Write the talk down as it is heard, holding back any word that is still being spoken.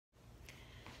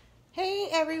Hey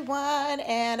everyone,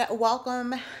 and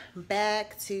welcome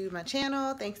back to my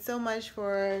channel. Thanks so much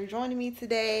for joining me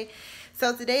today.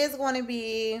 So today is going to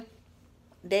be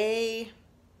day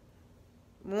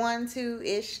 1,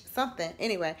 2-ish, something.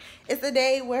 Anyway, it's the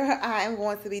day where I am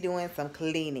going to be doing some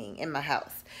cleaning in my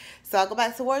house. So I'll go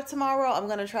back to work tomorrow. I'm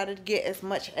going to try to get as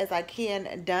much as I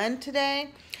can done today.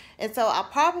 And so I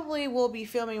probably will be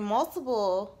filming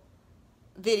multiple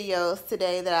videos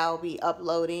today that I'll be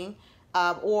uploading,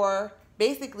 or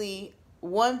basically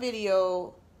one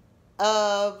video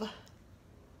of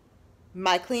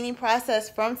my cleaning process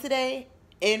from today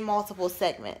in multiple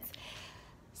segments.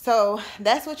 So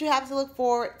that's what you have to look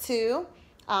forward to.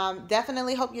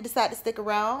 Definitely hope you decide to stick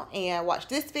around and watch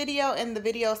this video and the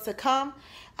videos to come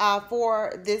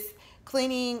for this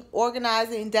cleaning,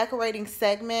 organizing, decorating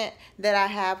segment that I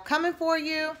have coming for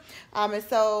you. I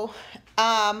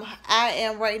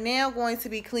am right now going to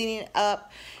be cleaning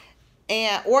up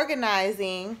and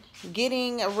organizing,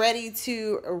 getting ready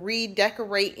to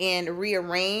redecorate and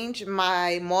rearrange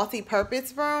my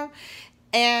multi-purpose room.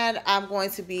 And I'm going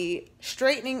to be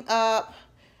straightening up,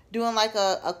 doing like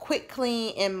a quick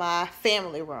clean in my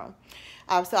family room.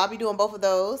 So I'll be doing both of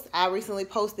those. I recently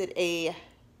posted a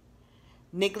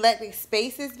neglected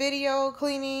spaces video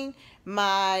cleaning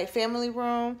my family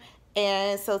room,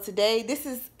 and so today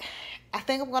I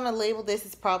think I'm going to label this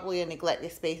as probably a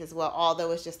neglected space as well,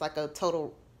 although it's just like a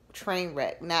total train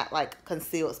wreck, not like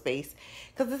concealed space,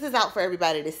 because this is out for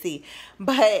everybody to see.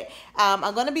 But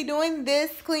I'm going to be doing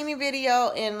this cleaning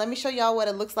video, and let me show y'all what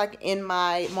it looks like in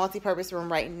my multi-purpose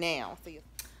room right now.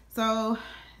 So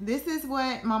this is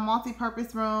what my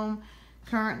multi-purpose room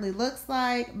currently looks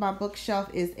like. My bookshelf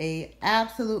is a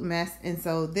absolute mess, and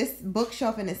so this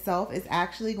bookshelf in itself is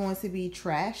actually going to be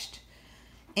trashed,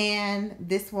 and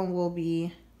this one will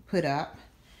be put up.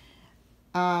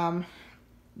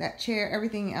 That chair,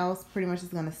 everything else pretty much is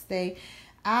going to stay.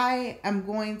 I am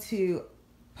going to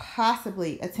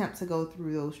possibly attempt to go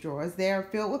through those drawers. They're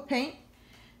filled with paint.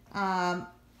 I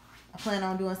plan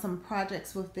on doing some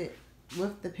projects with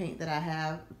the paint that I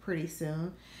have pretty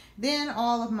soon. Then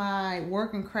all of my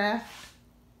work and craft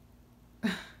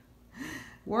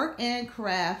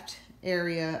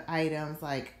area items.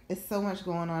 Like, it's so much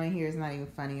going on in here, it's not even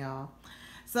funny, y'all.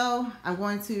 So I'm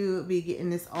going to be getting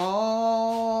this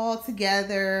all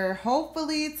together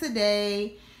hopefully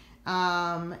today.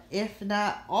 If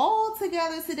not all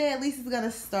together today, at least it's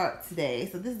gonna start today.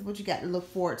 So this is what you got to look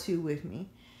forward to with me.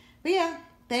 But yeah,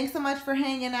 thanks so much for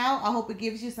hanging out. I hope it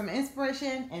gives you some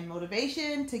inspiration and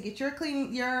motivation to get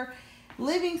your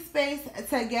living space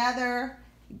together.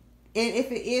 And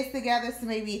if it is together, to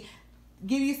maybe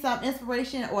give you some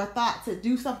inspiration or thought to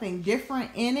do something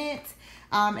different in it,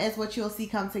 as what you'll see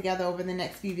come together over the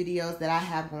next few videos that I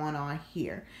have going on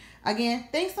here. Again,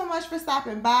 thanks so much for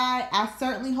stopping by. I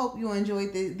certainly hope you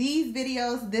enjoyed these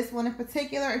videos, this one in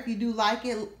particular. If you do like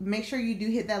it, make sure you do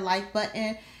hit that like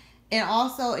button. And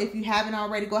also, if you haven't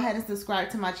already, go ahead and subscribe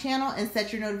to my channel and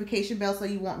set your notification bell so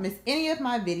you won't miss any of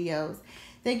my videos.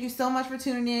 Thank you so much for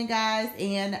tuning in, guys,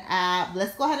 and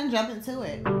let's go ahead and jump into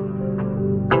it.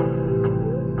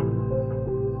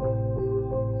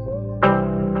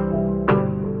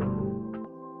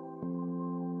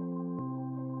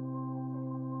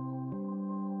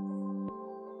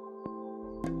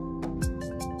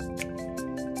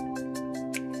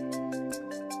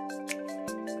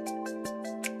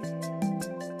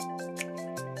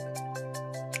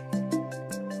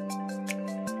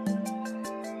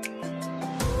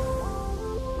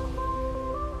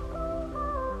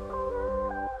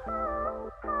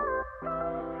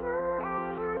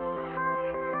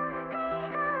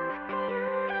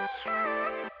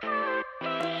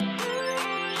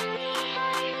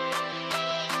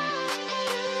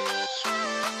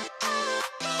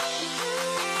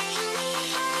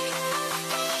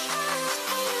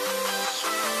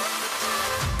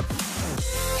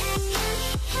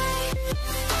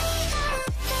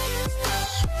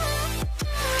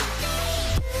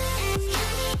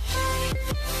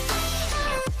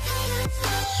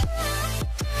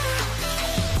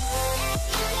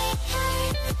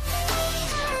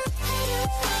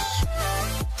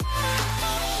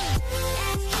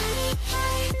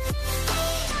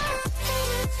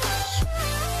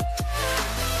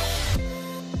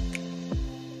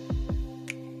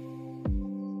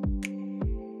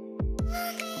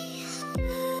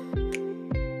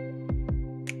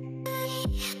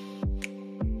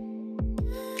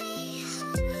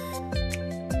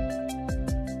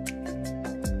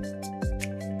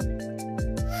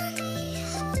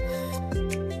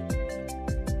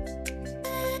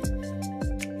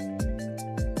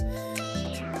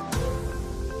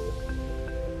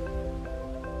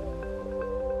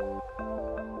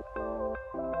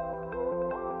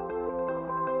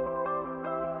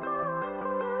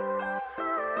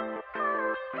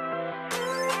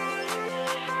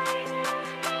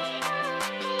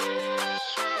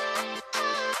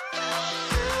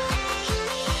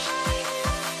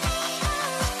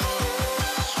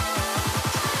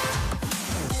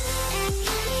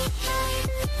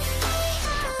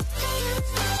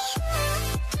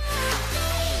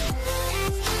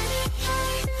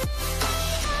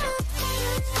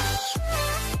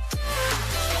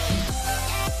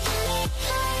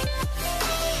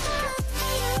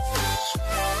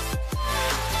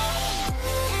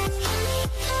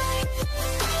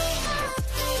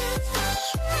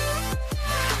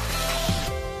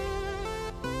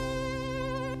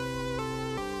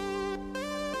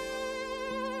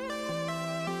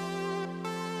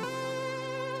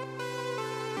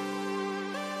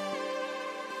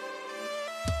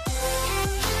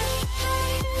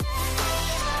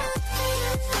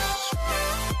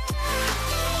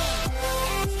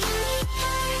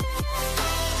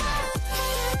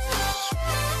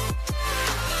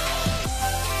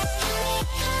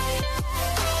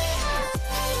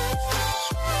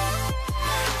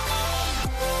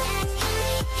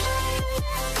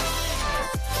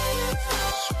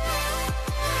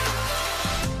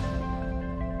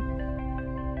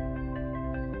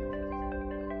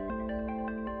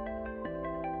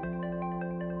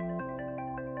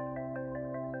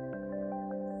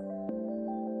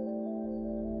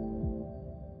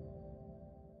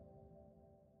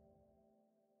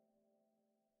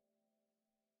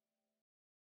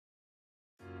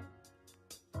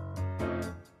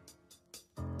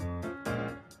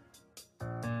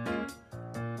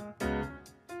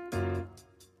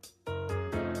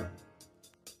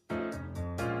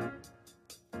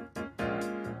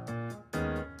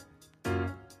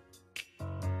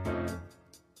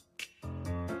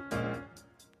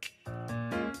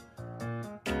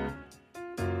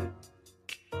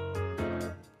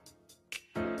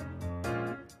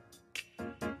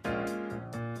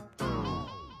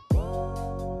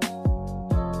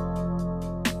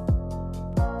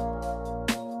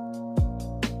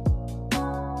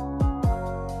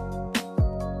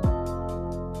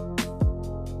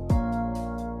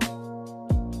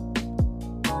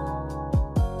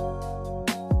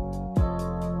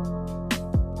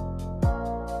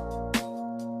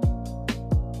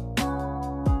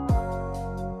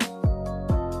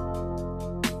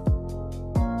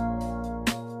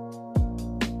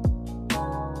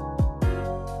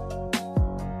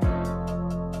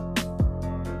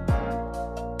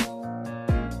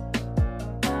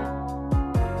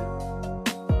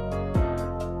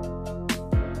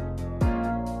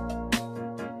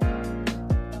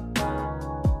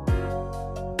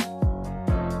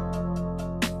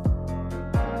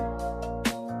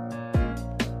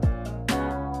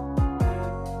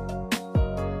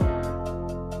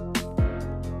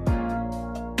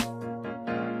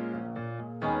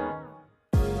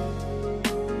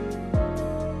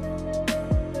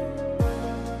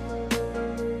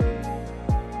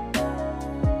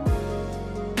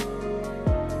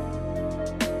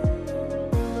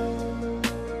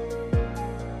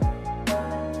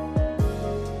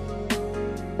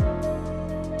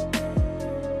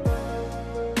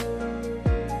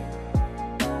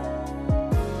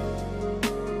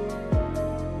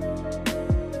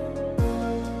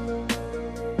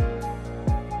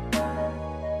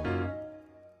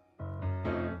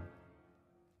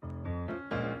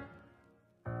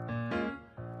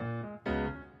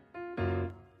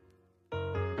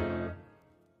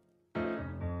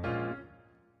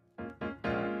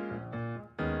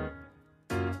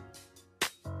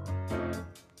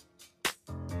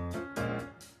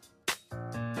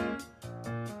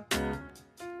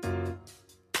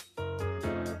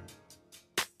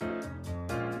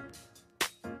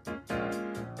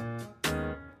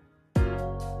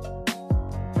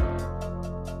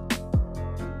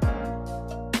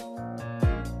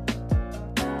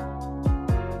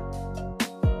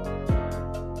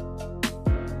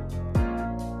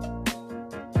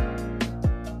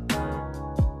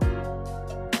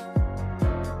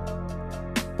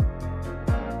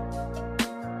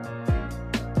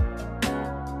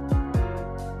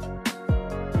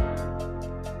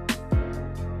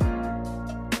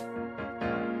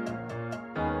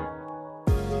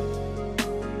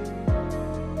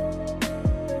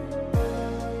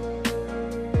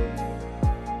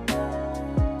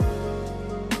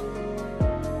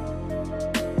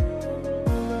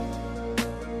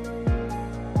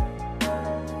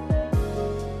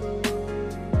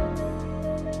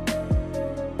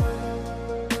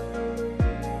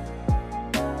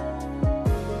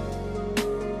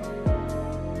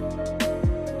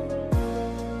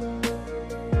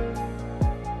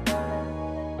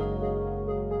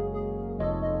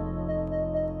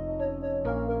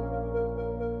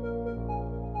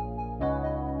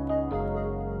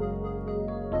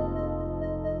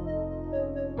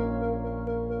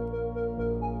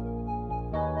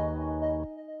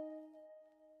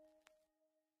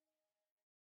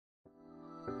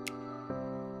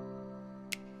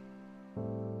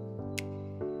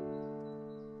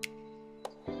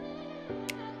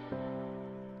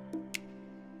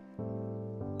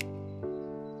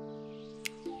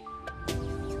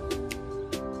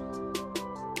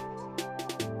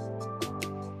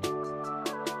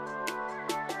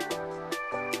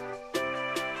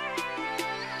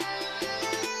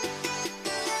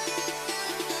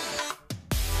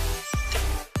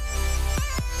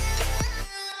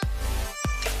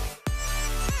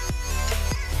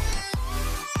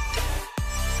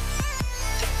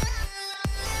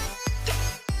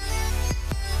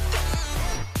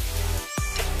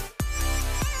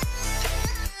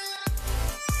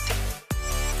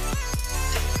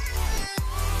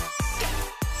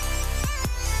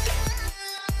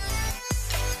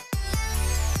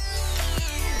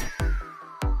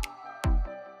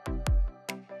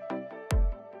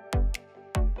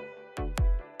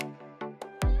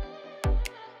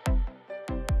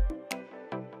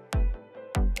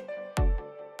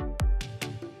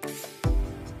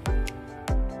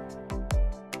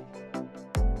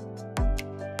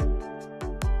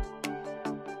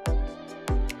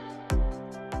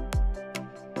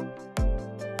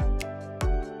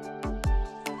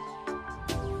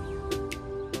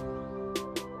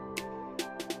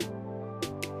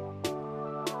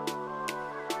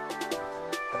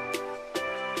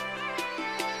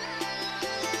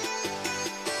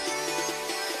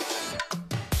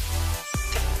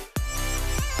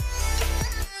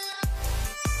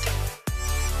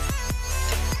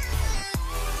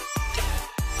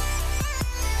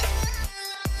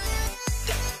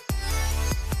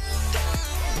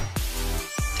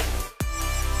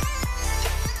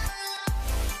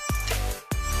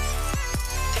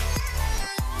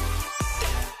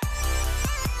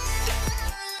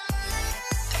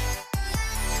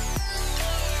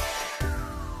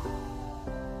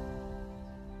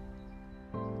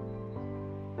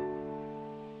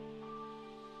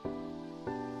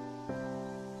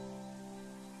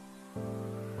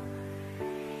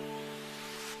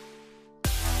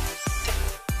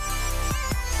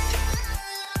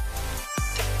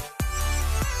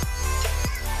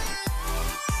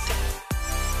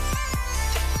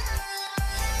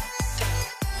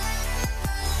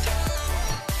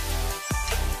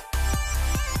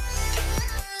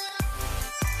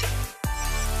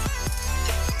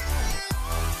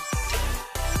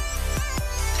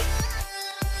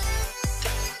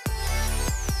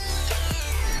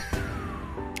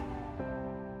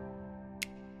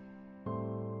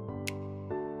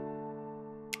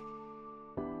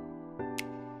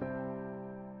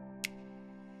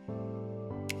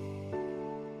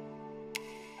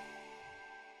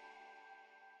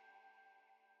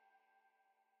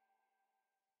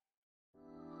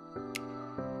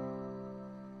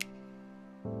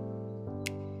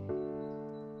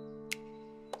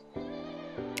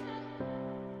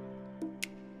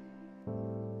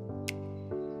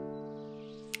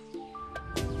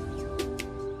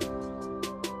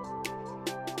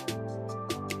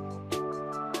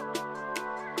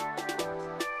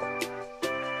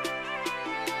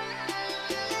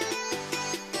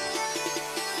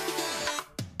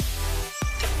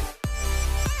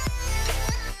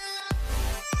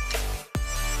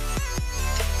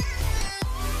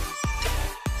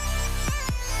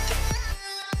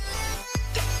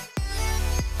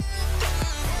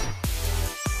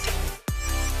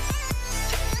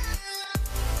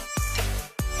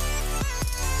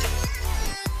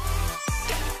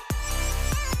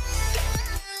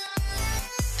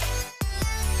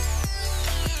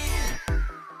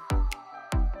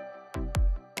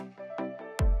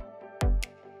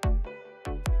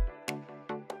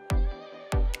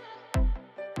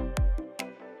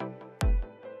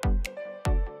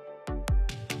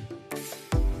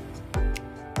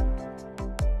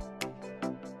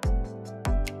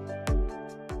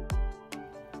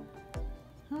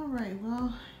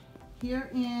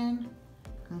 herein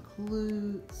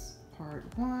concludes part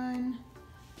 1.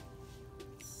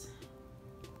 It's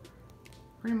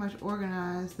pretty much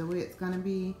organized the way it's gonna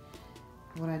be.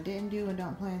 What I didn't do and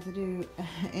don't plan to do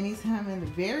anytime in the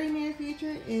very near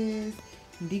future is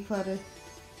declutter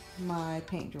my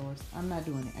paint drawers. I'm not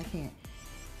doing it. I can't.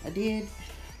 I did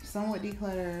somewhat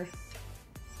declutter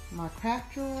my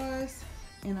craft drawers,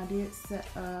 and I did set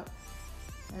up,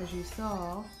 as you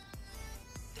saw,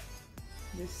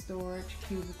 this storage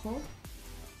cubicle.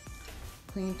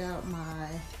 Cleaned out my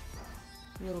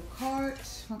little cart,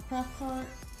 my craft cart,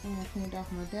 and I cleaned off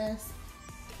my desk.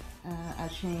 I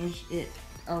changed it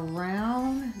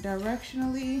around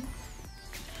directionally.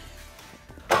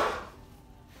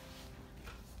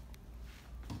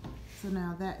 So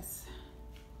now that's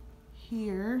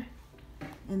here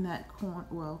in that corner,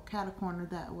 well, cat a corner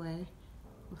that way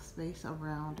with space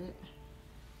around it.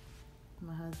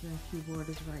 My husband's keyboard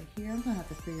is right here. I'm gonna have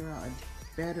to figure out a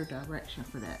better direction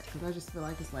for that because I just feel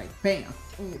like it's like bam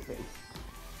in your face.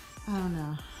 I don't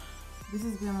know. This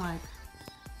has been like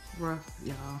rough,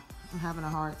 y'all. I'm having a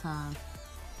hard time.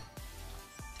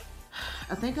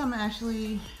 I think I'll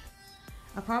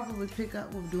probably pick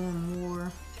up with doing more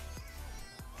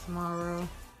tomorrow.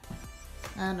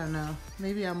 I don't know.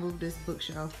 Maybe I'll move this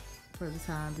bookshelf for the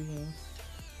time being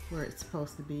where it's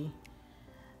supposed to be.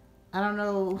 I don't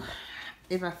know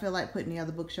if I feel like putting the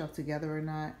other bookshelf together or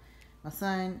not. My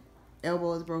son's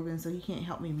elbow is broken, so he can't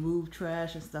help me move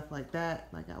trash and stuff like that,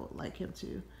 like I would like him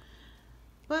to.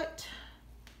 But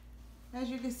as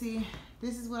you can see,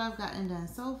 this is what I've gotten done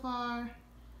so far,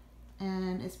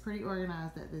 and it's pretty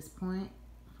organized at this point.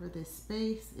 For this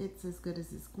space, it's as good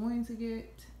as it's going to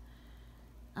get.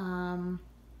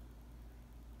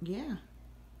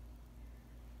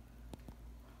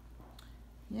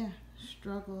 Yeah,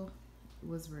 struggle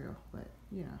was real, but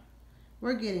you know,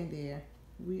 we're getting there.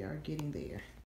 We are getting there.